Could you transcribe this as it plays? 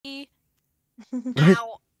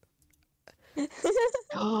Ow.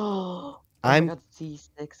 Oh my I'm god,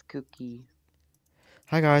 C6 cookie.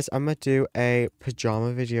 Hi guys, I'm gonna do a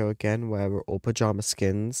pajama video again where we're all pajama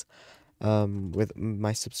skins. With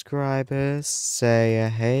my subscribers. Say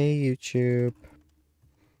hey YouTube.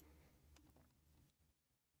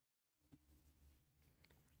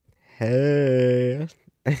 Hey.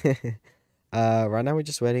 Right now we're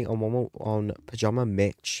just waiting on one more on Pajama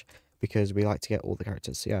Mitch because we like to get all the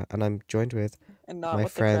characters. Yeah, and I'm joined with And not my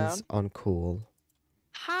with the friends crowd. on Cool.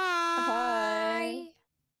 Hi.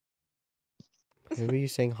 Who are you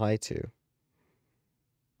saying hi to?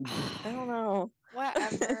 I don't know.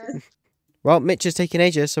 Whatever. Well, Mitch is taking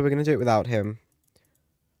ages, so we're gonna do it without him.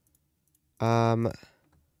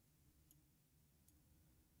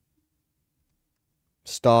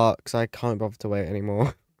 Start, because I can't bother to wait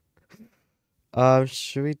anymore.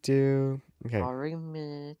 Should we do... Okay. Sorry,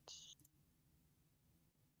 Mitch.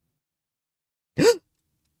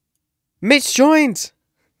 Mitch joined!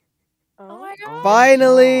 Oh my god.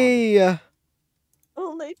 Finally!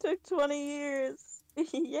 Only took 20 years.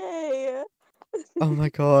 Yay. Oh my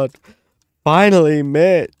god. Finally,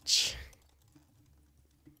 Mitch!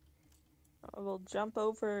 I will jump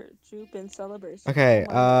over Jupe in celebration. Okay,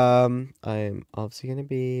 Oh my god. I'm obviously gonna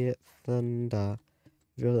be Thunder.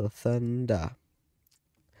 Feel the thunder.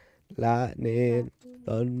 Lightning.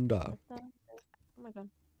 Thunder. Oh my god.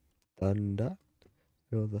 Thunder.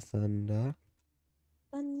 Feel the thunder.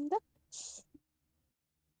 Thunder.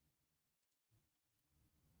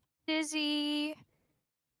 Dizzy.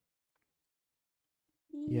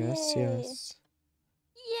 Yes, Yay. yes.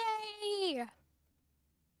 Yay!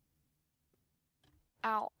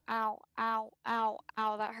 Ow, ow, ow, ow,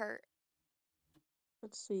 ow, that hurt.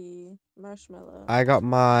 Let's see. Marshmallow. I got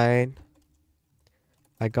mine.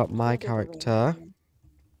 I got You my don't get the character. ring.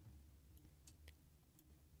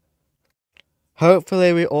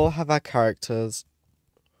 Hopefully we all have our characters.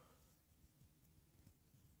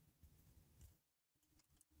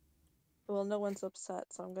 Well, no one's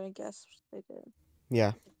upset, so I'm gonna guess they did.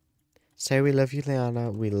 Yeah. Say we love you, Liana.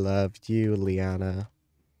 We loved you, Liana.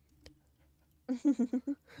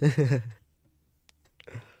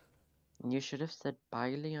 You should have said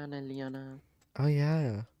bye, Liana. Oh,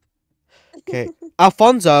 yeah. Okay.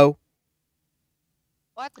 Alfonso!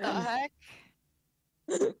 What the heck?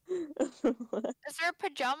 What? Is there a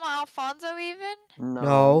Pajama Alfonso even?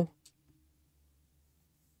 No.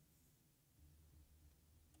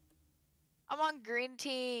 I'm on green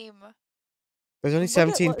team. There's only Look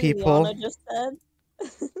at 17 what people. Liana just said.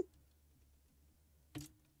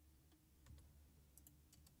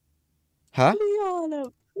 Huh?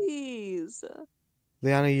 Liana, please.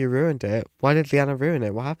 Liana, you ruined it. Why did Liana ruin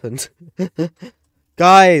it? What happened?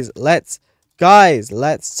 Guys, let's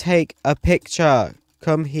take a picture.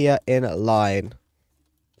 Come here in line.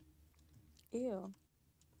 Ew.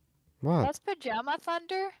 What? That's Pajama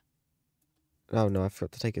Thunder? Oh no, I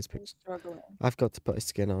forgot to take his I'm picture. struggling. I've got to put his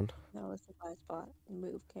skin on. No, it's my spot.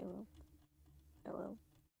 Move, Caleb. Hello.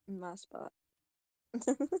 My spot.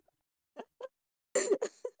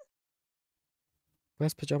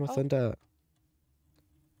 Where's Pajama Oh. Thunder?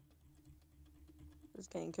 It's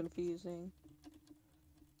getting confusing.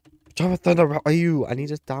 Pajama Thunder, where are you? I need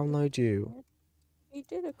to download you. He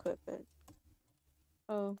did equip it.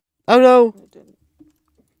 Oh, Oh no! it didn't.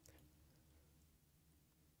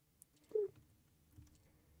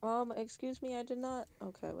 Excuse me, I did not.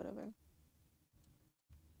 Okay, whatever.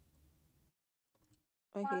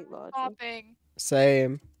 I hate logic. Hopping.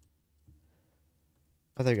 Same.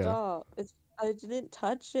 Oh, there you go. Stop. I didn't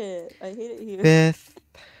touch it. I hate it here. 5th.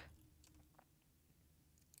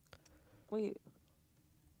 Wait.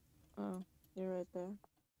 Oh, you're right there.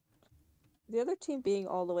 The other team being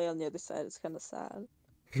all the way on the other side is kind of sad.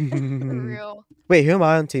 For real. Wait, who am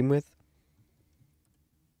I on team with?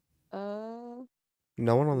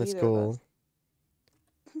 No one on this neither of call. us.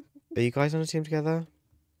 Are you guys on a team together?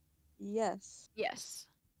 Yes. Yes.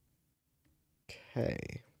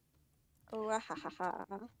 Okay. Oh, ha ha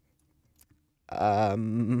ha.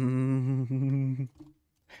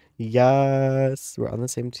 Yes, we're on the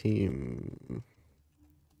same team.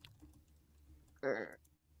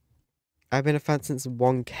 I've been a fan since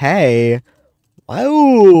 1K. Wow.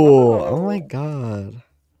 Oh my god.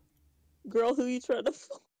 Girl, who you trying to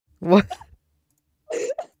What?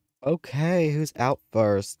 Okay, who's out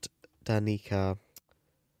first? Danica.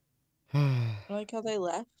 I like how they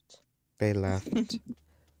left. They left.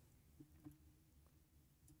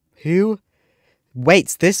 Who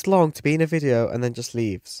waits this long to be in a video and then just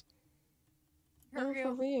leaves? For No, for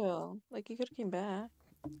real. real. Like, you could have came back.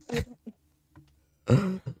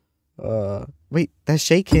 Wait, they're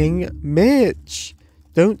shaking. Mitch,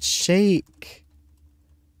 don't shake.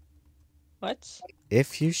 What?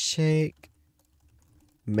 If you shake,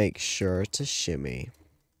 make sure to shimmy.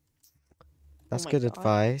 That's my good God.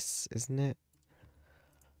 advice, isn't it?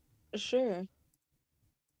 Sure.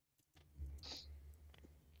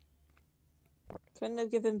 Couldn't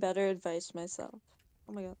have given better advice myself.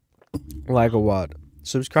 Oh my God. Like a what?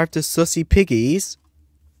 Subscribe to Sussy Piggies.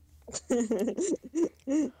 Alright,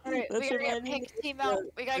 we That's gotta get reminding me pink of team out.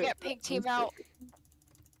 We gotta the get pink team out.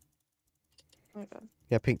 Oh my God.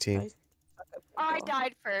 Yeah, pink team. I suck at I football.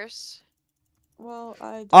 died first. Well, I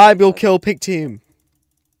I died will second. kill pink team.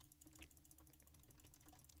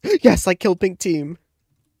 Yes, I killed pink team.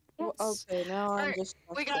 Well, Yes. okay, now I'm Alright, just.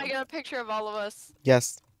 we gotta get a picture of all of us.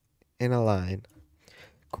 Yes, in a line.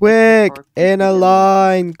 Quick, Before in a Pyjama.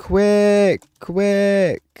 line. Quick,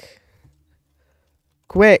 quick.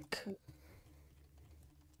 Quick.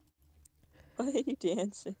 Why are you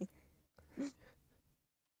dancing?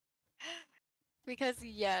 Because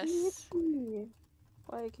yes. Yippee.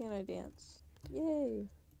 Why can't I dance? Yay.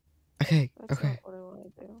 Okay, That's okay. not what I want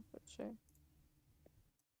to do, but sure.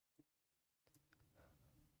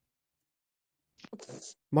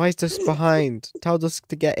 Mine's just behind. Tell us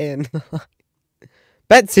to get in.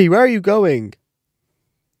 Betsy, where are you going?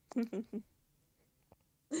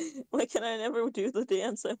 Why can I never do the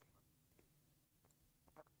dance?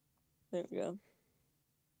 There we go.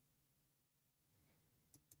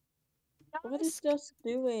 What is Just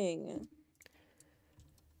doing?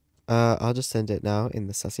 I'll just send it now in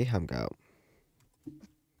the Sussy Hangout.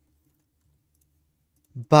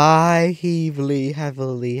 Bye, heavily,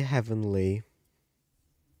 heavily, heavenly.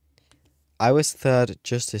 I was third,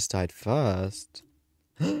 Justice died first.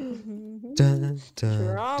 Dun, dun,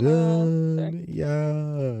 Drama. dun.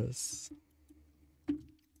 Yes. Oh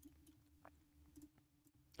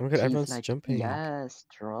my god, She's everyone's like, jumping. yes,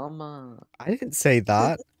 drama. I didn't say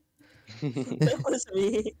that. That was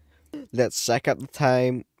me. Let's check out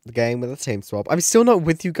the game with a team swap. I'm still not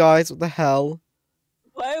with you guys. What the hell?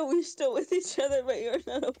 Why are we still with each other, but you're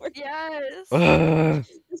not over? Yes. Ugh.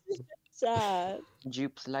 This is sad.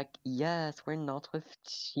 Jupe's like, yes, we're not with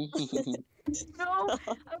Chi. No. I'm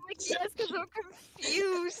like, yes, because I'm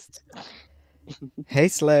confused. Hey,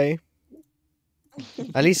 Slay.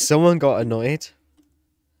 At least someone got annoyed,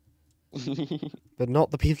 but not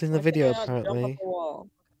the people in the Why can video, I not jump up apparently. a wall?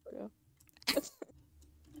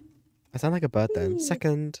 I sound like a bird then. Whee!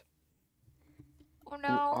 Second. Oh You no.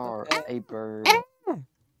 are Okay. a bird.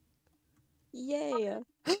 Yay.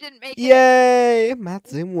 I didn't make it. Yay!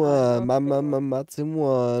 Matt's in one. okay. Matt's in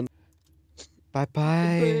one.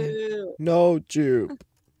 Bye-bye. Boo. No, Jupe.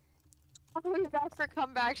 I'll be back for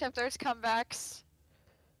comebacks if there's comebacks.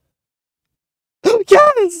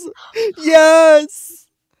 Yes! Yes!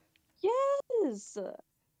 Yes.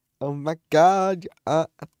 Oh my god,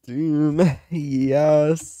 doom.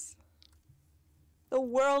 Yes. The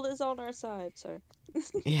world is on our side, sir.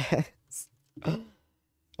 Yes.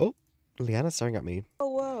 Oh, Leanna's staring at me. Oh,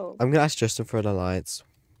 whoa. I'm gonna ask Justin for an alliance.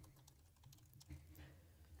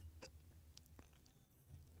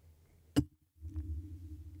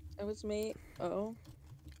 It was me. Oh.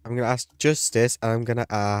 I'm gonna ask Justice and I'm gonna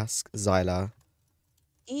ask Zyla.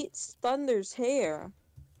 Eat Thunder's hair.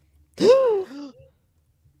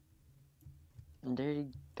 They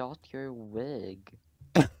got your wig.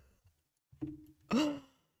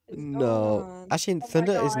 It's No. gone. Actually, Oh my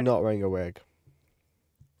Thunder is God. not wearing a wig.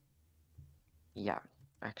 Yeah,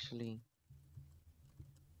 actually.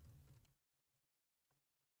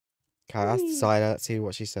 Okay, I asked Whee! Zyla. Let's see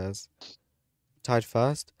what she says. Tied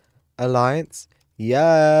first. Alliance.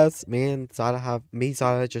 Yes.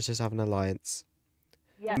 Zyla, Justice have an alliance.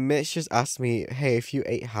 Yeah. Mitch just asked me, hey, if you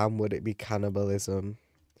ate ham, would it be cannibalism?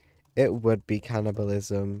 It would be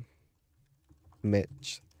cannibalism.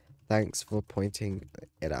 Mitch, thanks for pointing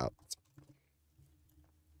it out.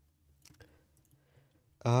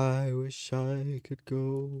 I wish I could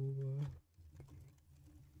go.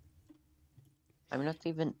 I'm not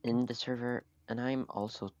even in the server, and I'm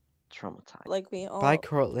also traumatized. Like we all Bye,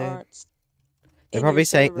 Cortland. aren't. They're in your probably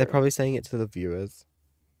saying server. it to the viewers.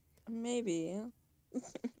 Maybe.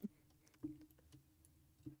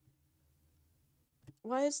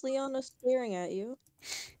 Why is Leona staring at you?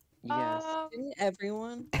 Yes, Didn't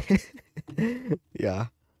everyone? Yeah.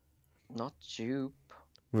 not Jupe.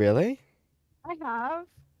 Really? I have.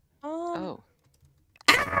 Oh,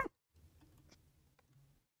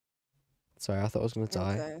 Sorry, I thought I was gonna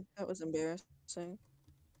die. Okay, that was embarrassing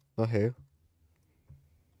For who?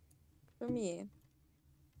 for me.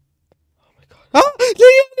 Oh my god. Ah!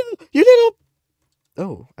 Leona! You little.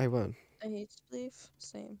 Oh, I won. I hate to leave.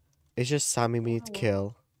 Same. It's just Sammy we need to Oh,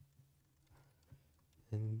 kill.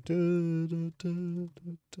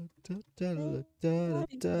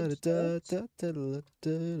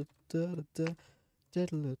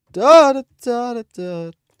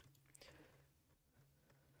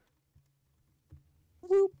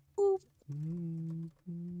 whoop, whoop.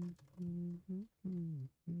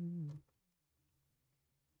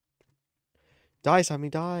 Die, Sammy,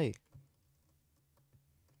 die.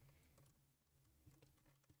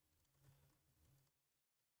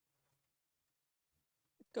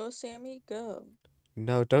 Go, Sammy, go.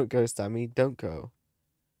 No, don't go, Sammy. Don't go.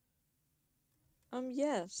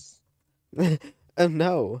 Yes. Oh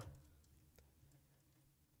no.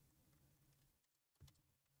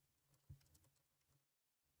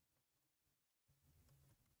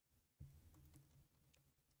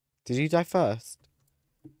 Did you die first?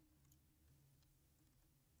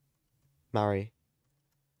 Mary.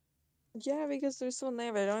 Yeah, because there's someone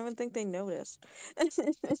there, but I don't even think they noticed.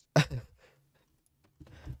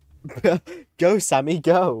 Go, Sammy,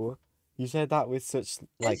 go. You said that with such,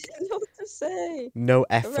 I like, didn't know what to say. no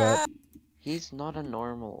effort. Hurrah! He's not a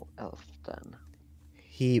normal elf then.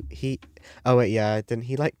 He. Oh, wait, yeah. Didn't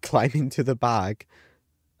he, like, climb into the bag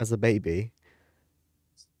as a baby?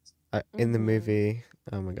 In the Mhm. movie.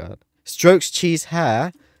 Oh my god. Strokes Cheese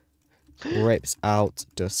hair. Rips out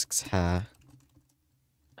Dusk's hair.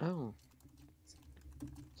 Oh.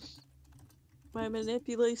 My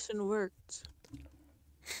manipulation worked.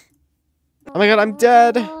 Oh my god, I'm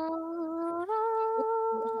dead! What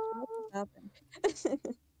happened?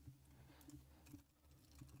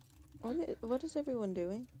 What is everyone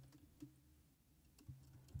doing?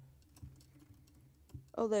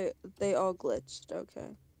 Oh, they all glitched. Okay.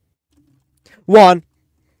 One,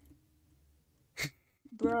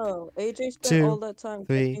 Bro, AJ spent all 2, that time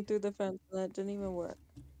 3, glitching through the fence and that didn't even work.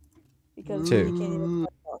 Because 2. he can't even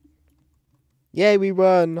talk. Yay, we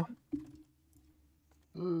won!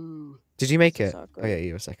 Did you make This is it? Oh awkward. yeah,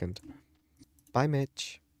 you a second. Bye,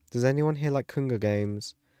 Mitch. Does anyone here like Hunger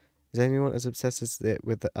Games? Is anyone as obsessed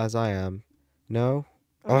as I am? No?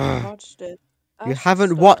 I haven't Ugh, watched it. you Ask the haven't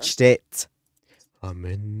star. watched it! I'm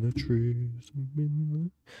in the trees, I'm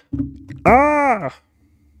in the... Ah!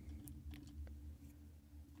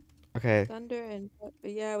 Okay, Thunder and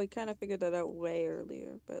yeah, we kind of figured that out way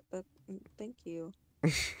earlier, but thank you.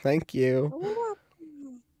 thank you.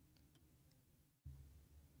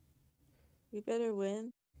 We better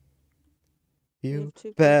win. We You have 2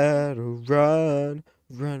 people. better run,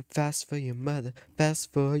 run fast for your mother,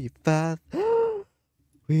 fast for your father.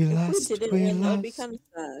 We If we lost, didn't we win, that would be lost. kind of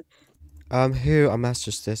sad. Who? I'm asked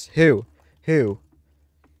just this. Who? Who?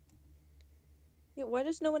 Yeah, why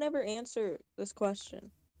does no one ever answer this question?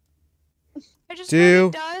 I just Do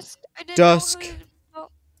voted Dusk. I didn't Dusk. know who to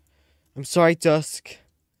vote. I'm sorry, Dusk.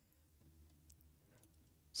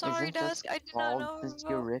 Sorry, Isn't this Dusk. I did not bald know who since to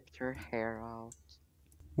you vote. ripped your hair out?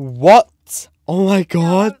 What? Oh my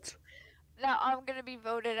god. Now I'm gonna be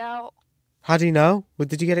voted out. How do you know? Well,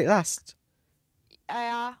 did you get it last?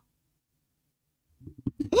 Yeah.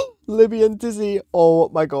 Libby and Dizzy. Oh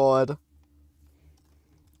my god.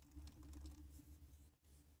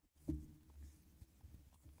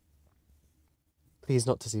 Please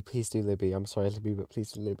not Dizzy. Please do Libby. I'm sorry, Libby, but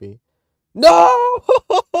please do Libby. No!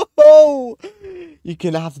 You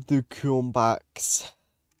can have the comebacks.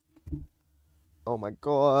 Oh my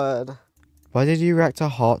god. Why did you react a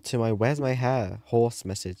heart to my where's my hair horse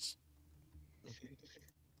message?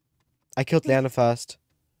 I killed Liana first.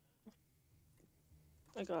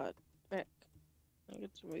 My god. Rick. I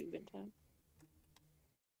get some moving time.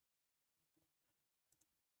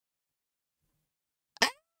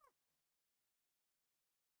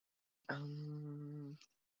 Um,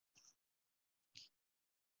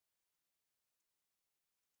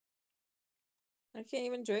 I can't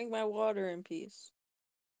even drink my water in peace.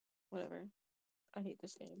 Whatever. I hate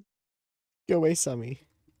this game. Go away, Sammy.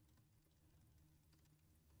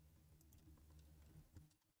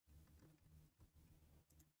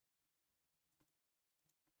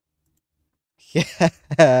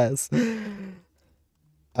 Yes.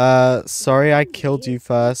 Sorry I killed you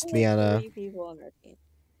first, Only Liana. 3 people on our team.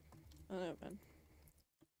 Oh, never mind.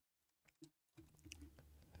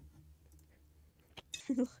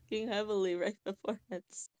 Looking heavily right before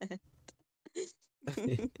it's sent.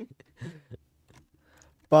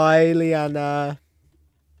 Bye, Liana.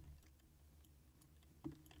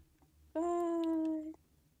 Bye.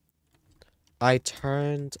 I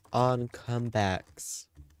turned on comebacks.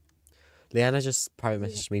 Liana just private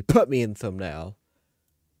messaged me, put me in thumbnail.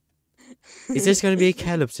 Is this going to be a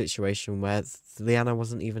Caleb situation where Liana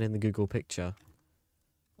wasn't even in the Google picture?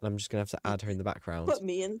 And I'm just gonna have to add her in the background. Put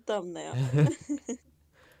me in thumbnail.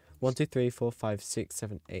 1, 2, 3, 4, 5, 6,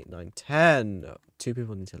 7, 8, 9, 10. 2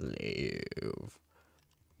 people need to leave.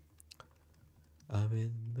 I'm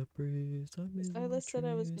in the breeze. I'm in I the said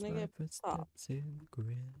I was trees. gonna My get popped. footsteps in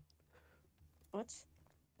green. What?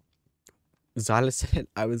 Zyla said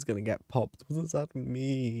I was gonna get popped. What does that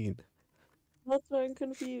mean? That's why I'm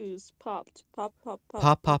confused. Popped. Pop, pop, pop.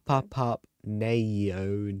 Pop, pop, Okay. pop, pop.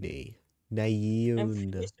 Naoni. I'm pretty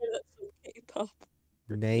Naon. sure that's some K-pop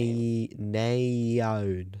name.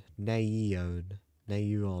 Naon. Naon.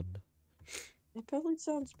 Naon. It probably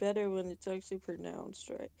sounds better when it's actually pronounced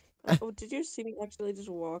right. Oh, did you see me actually just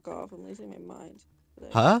walk off? I'm losing my mind.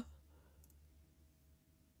 There. Huh?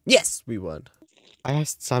 Yes, we won. I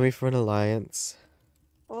asked Sammy for an alliance.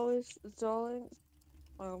 Always darling.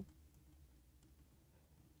 Well,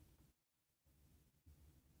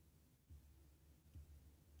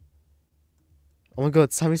 Oh my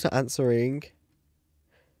god, Sammy's not answering.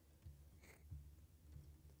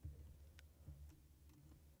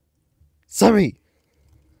 Sammy!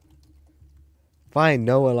 Fine,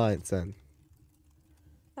 no alliance then.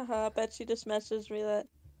 haha, I bet she just messaged me that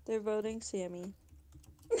they're voting Sammy.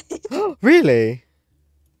 Really?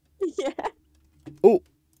 Yeah. Oh!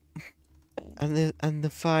 And the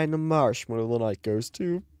final marshmallow of the night goes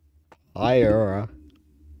to Pyra.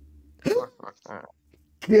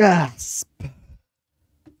 Gasp!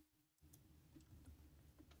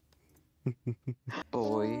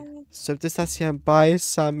 Boy. Subdestation by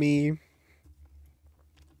Sammy.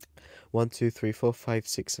 1, 2, 3, 4, 5,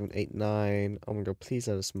 6, 7, 8, 9. Oh my god, please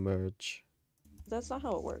let us merge. That's not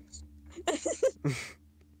how it works.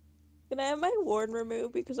 Can I have my warden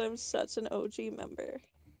removed because I'm such an OG member?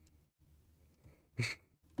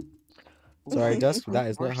 Sorry, Dusk, Of that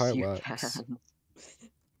is not how course it you works. can.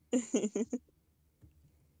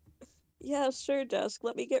 Yeah, sure, Dusk.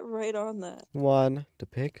 Let me get right on that. 1 to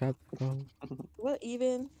pick up the phone. What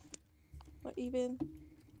even? What even?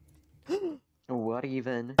 What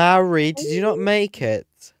even? Larry, did you not make it?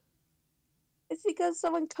 It's because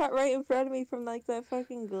someone cut right in front of me from like that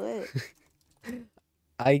fucking glitch.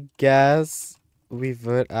 I guess we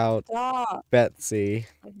vote out Stop. Betsy.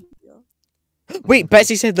 I hate you. Wait,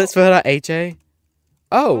 Betsy said let's vote out AJ? I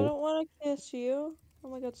Oh! don't want to kiss you. Oh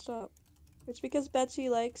my god, stop. It's because Betsy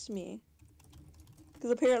likes me.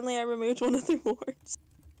 Because apparently I removed one of their wards.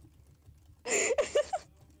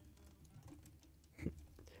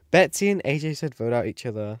 Betsy and AJ said vote out each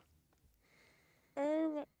other.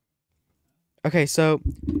 Um, Okay, so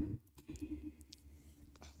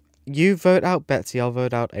you vote out Betsy, I'll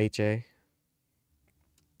vote out AJ.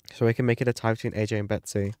 So we can make it a tie between AJ and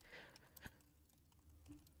Betsy.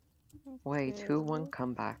 Wait, who won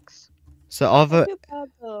comebacks? So I'll I vote. feel bad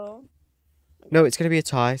though. No, it's gonna be a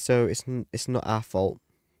tie, so it's not our fault.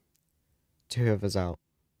 To whoever's out.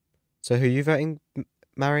 So who you voting,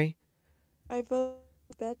 Mary? I vote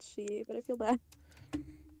Betsy, but I feel bad.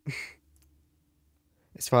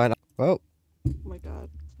 It's fine. Well, Oh my god.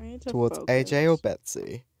 I need to towards focus. AJ or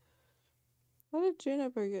Betsy. How did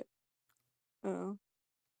Jennifer get? Oh,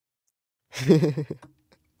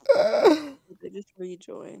 they just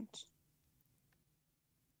rejoined.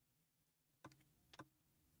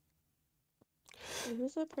 Wait,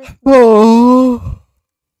 who's that person?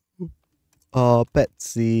 Oh,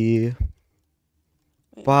 Betsy.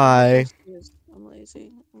 Wait, Bye. I'm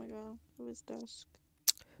lazy. Oh my god. Who is Dusk?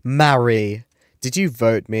 Mary, did you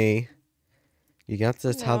vote me? You're gonna have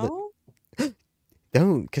to tell the. No?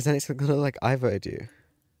 Don't, because then it's gonna look like I voted you.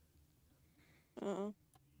 Uh-uh.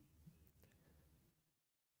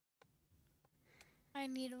 I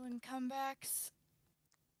need to win comebacks.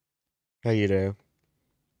 How you do?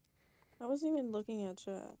 I wasn't even looking at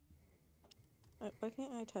chat. Why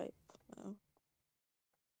can't I type? No.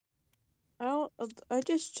 I don't. I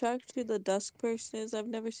just checked who the Dusk person is. I've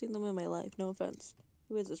never seen them in my life. No offense.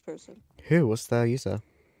 Who is this person? Who? What's their user?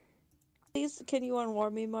 Please, can you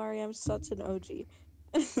unwarm me, Mari? I'm such an OG.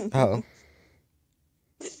 Oh.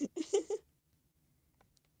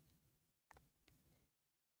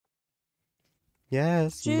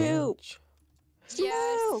 Yes, Jupe. merch.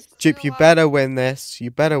 Yes. Jupe, you better win this.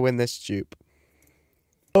 You better win this, Jupe.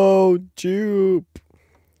 Oh, Jupe.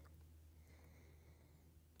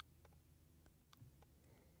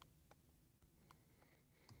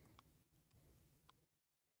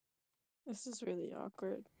 This is really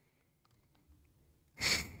awkward.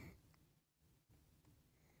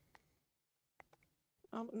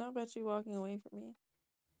 Now about you walking away from me.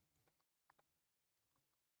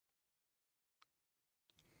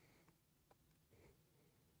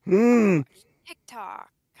 Hmm.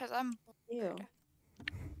 TikTok, because I'm Ew. bored.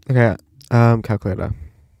 Okay. Calculator.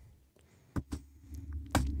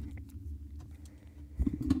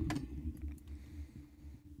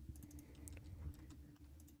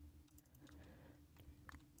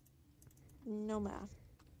 No math.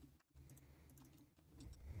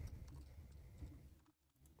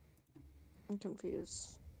 I'm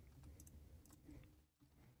confused.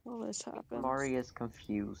 All this happens. Mari is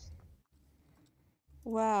confused.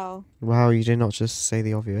 Wow. Wow, you did not just say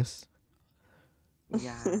the obvious.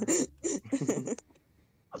 Yeah.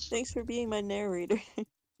 Thanks for being my narrator.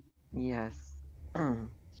 Yes.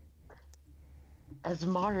 As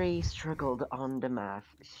Mari struggled on the math,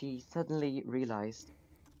 she suddenly realized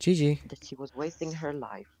GG. that she was wasting her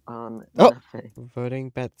life on Oh! nothing. Voting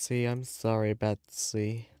Betsy. I'm sorry,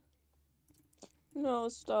 Betsy. No,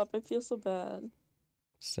 stop. I feel so bad.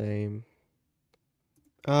 Same.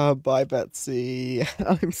 Bye, Betsy.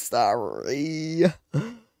 I'm sorry.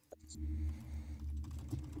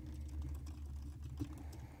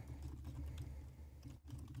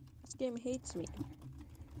 This game hates me.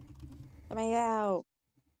 Am I out?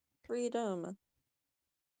 Freedom.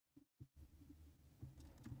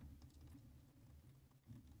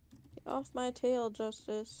 Get off my tail,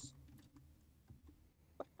 Justice.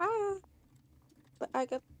 Ah! But I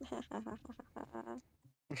got.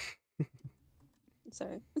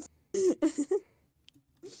 Sorry.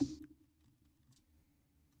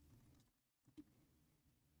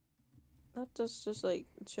 Not just like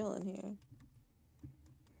chilling here.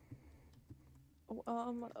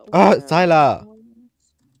 Ah, Where are my Tyler!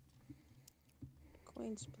 coins?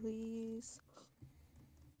 Coins, please.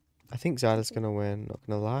 I think Zyla's gonna win, not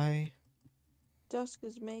gonna lie. Dusk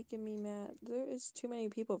is making me mad. There is too many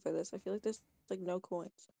people for this. I feel like there's like no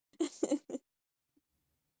coins.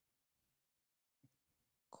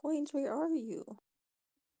 Coins, where are you?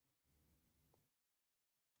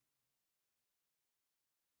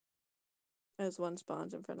 As one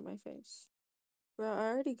spawns in front of my face. Bro, I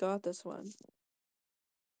already got this one.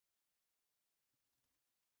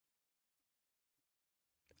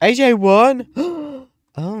 AJ won!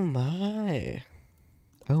 Oh my.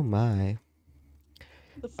 Oh my.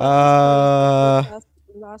 The funniest part is that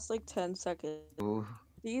the last like 10 seconds. Ooh.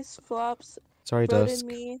 These flops Sorry, voted Dusk.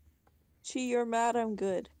 me. Chi, you're mad, I'm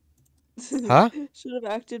good. Huh? Should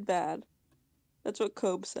have acted bad. That's what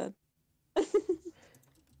Kobe said.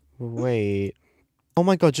 Wait. Oh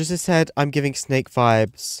my god, just said I'm giving Snake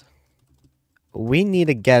vibes. We need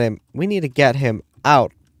to get him. We need to get him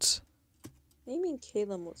out. What do you mean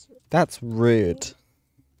Caleb was right? That's rude.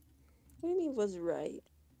 What do you mean was right?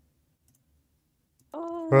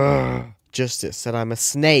 Oh. Justice said I'm a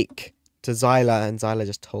snake to Zyla, and Zyla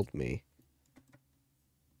just told me.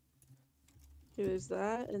 There's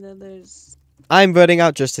that, and then there's... I'm voting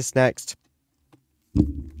out Justice next.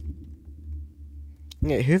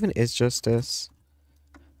 Yeah, who even is Justice?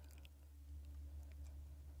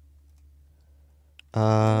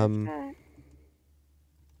 Thunder,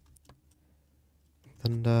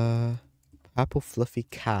 Apple Fluffy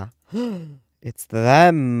Cat. It's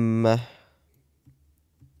them. Oh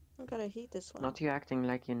god, I hate this one. Not you acting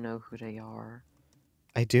like you know who they are.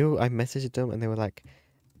 I do. I messaged them and they were like,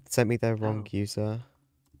 sent me their wrong user.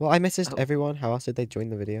 Well, I messaged everyone. How else did they join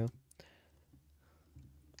the video?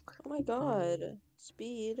 Oh my god.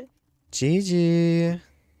 Speed. GG.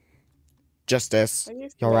 Justice, I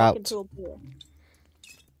just you're walk out. into a pool.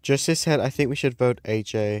 Justice said, I think we should vote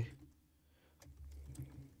AJ.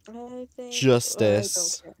 I think...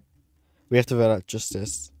 Justice. I don't care. We have to vote out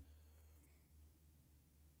Justice.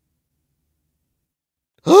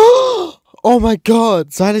 Oh my god!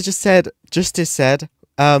 Zyla just said, Justice said,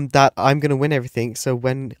 that I'm gonna win everything, so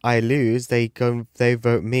when I lose, they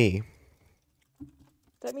vote me.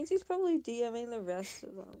 That means he's probably DMing the rest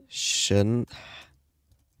of them. Shouldn't.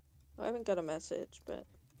 I haven't got a message, but...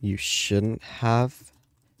 You shouldn't have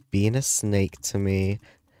been a snake to me.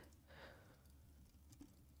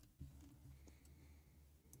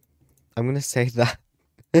 I'm gonna say that.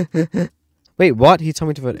 Wait, what? He told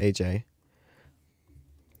me to vote AJ.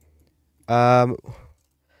 I'm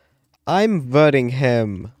voting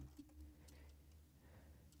him.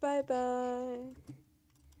 Bye-bye.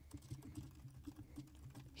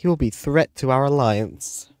 He will be threat to our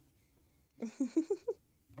alliance.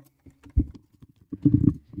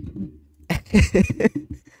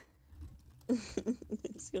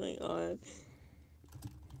 What's going on?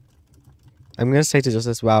 I'm gonna say to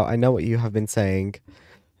Justice, wow, I know what you have been saying.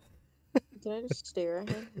 Did I just stare at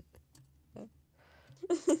him?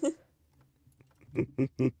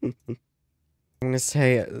 I'm gonna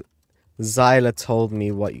say Zyla told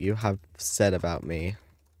me what you have said about me.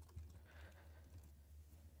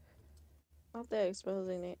 Not that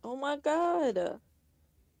exposing it. Oh my god!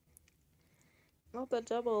 Not the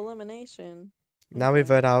double elimination. Now we Okay.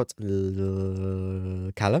 vote out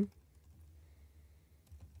Callum.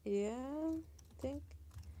 Yeah, I think.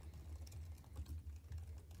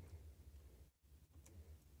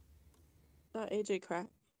 AJ crack.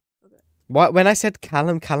 What? When I said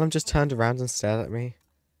Callum, Callum just turned around and stared at me.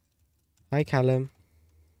 Hi, Callum.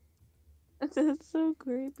 That's so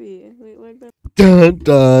creepy. Wait, like that. Dun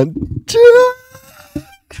dun dun.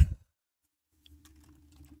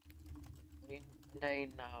 They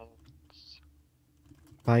know.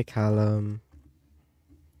 Bye, Callum.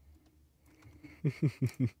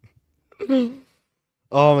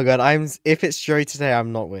 Oh my god, if it's Joey today,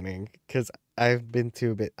 I'm not winning because I've been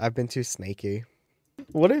too snaky.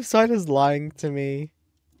 What if Sila's lying to me?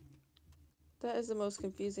 That is the most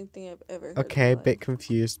confusing thing I've ever heard. Okay, a bit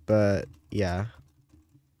confused, but yeah.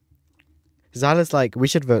 Zyla's like, we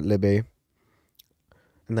should vote Libby.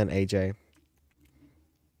 And then AJ.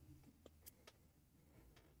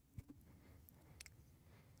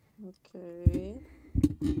 Okay.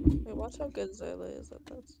 Wait, watch how good Zyla is at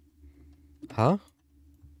this. Huh?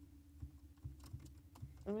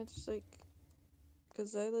 I mean, just like,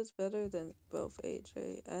 because Zyla's better than both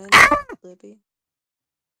AJ and Libby.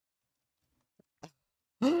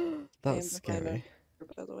 That I was am behind scary. her,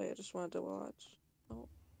 by the way, I just wanted to watch. Oh.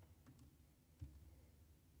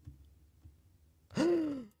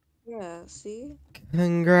 Yeah, see?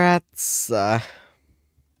 Congrats. That's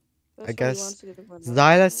I why he guess wants to get the one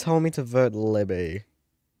Zyla told me to vote Libby.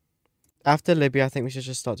 After Libby, I think we should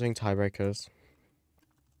just start doing tiebreakers.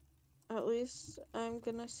 At least I'm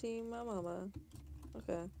gonna see my mama.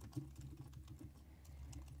 Okay.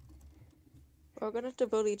 We're gonna have to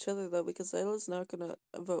vote each other though, because Zyla's not gonna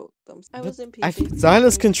vote them. I was in PJ.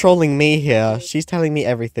 Zyla's controlling me here. She's telling me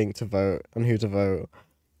everything to vote and who to vote.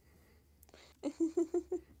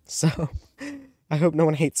 So, I hope no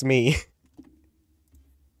one hates me.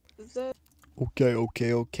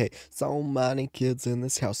 Okay. So many kids in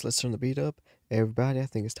this house. Let's turn the beat up. Everybody, I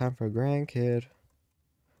think it's time for a grandkid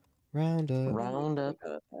roundup. Roundup. I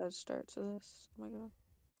got a bad start to this. Oh my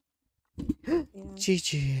god. Yeah.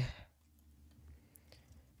 Gigi.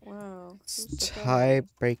 Wow. who's surprised?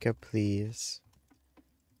 Tiebreaker, please.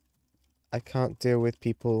 I can't deal with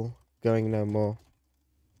people going no more.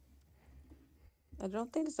 I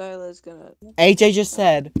don't think Zyla is gonna. AJ just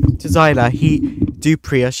said to Zyla, do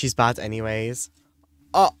Priya, she's bad anyways.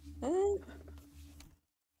 Oh, Eh. Okay,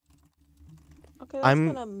 that's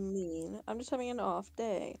I'm- kind of mean. I'm just having an off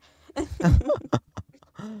day.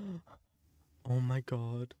 oh my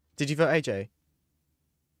god. Did you vote AJ?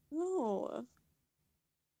 No.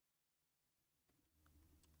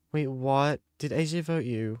 Wait, what? Did AJ vote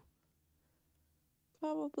you?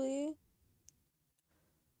 Probably.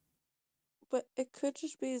 But it could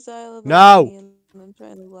just be Zyla No! voting me and then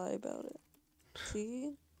trying to lie about it.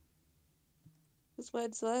 See? That's why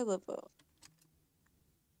it's Zyla vote.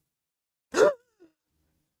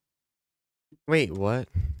 Wait, what?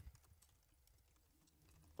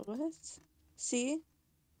 What? See?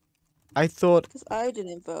 I thought, Because I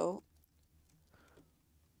didn't vote.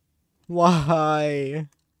 why?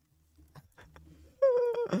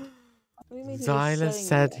 What do you mean he was Zyla setting me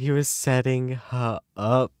said up? he was setting her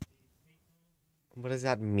up. What does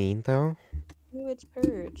that mean, though? Ooh, it's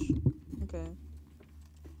Purge. Okay.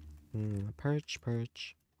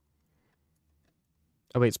 Purge.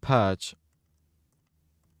 Oh, wait, it's Purge.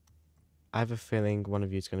 I have a feeling one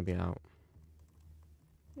of you is going to be out.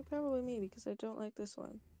 Probably me, because I don't like this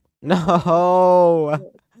one.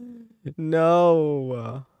 No!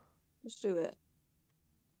 No! Just do it.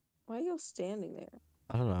 Why are you all standing there?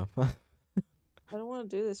 I don't know. I don't want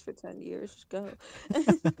to do this for 10 years. Just go.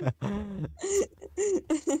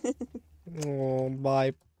 Oh,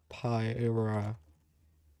 my Pyra.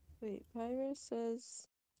 Wait, Pyra says...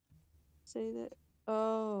 Say that...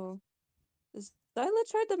 Oh. Zyla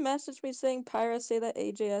tried to message me saying, Pyra, say that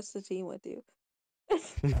AJ has the team with you.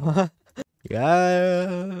 What?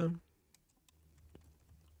 Yeah.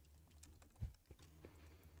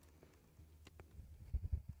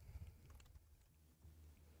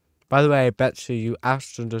 By the way, Betsy, you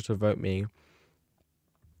asked her to vote me.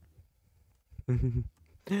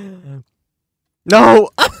 No!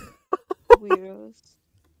 Weirdos.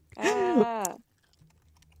 Ah!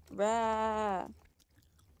 Rah!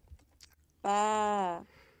 Bah!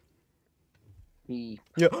 Beep.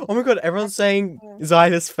 Yeah. Oh my god, everyone's saying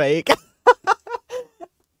Zyla's fake.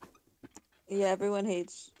 Yeah, everyone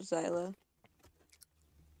hates Zyla.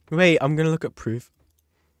 Wait, I'm gonna look at proof.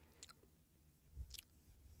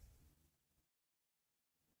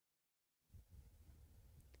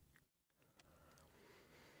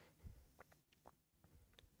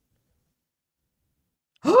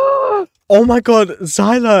 Oh my god,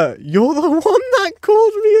 Zyla, you're the one that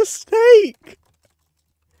called me a snake!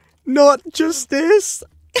 Not Justice!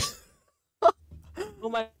 Oh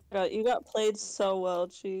my god, you got played so well,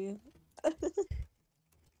 Chi.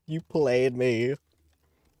 You played me.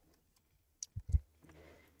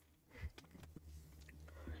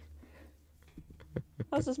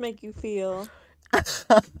 How's this make you feel?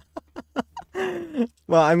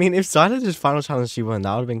 Well, I mean, if Zyla did final challenge, she won.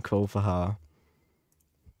 That would have been cool for her.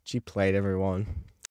 She played everyone.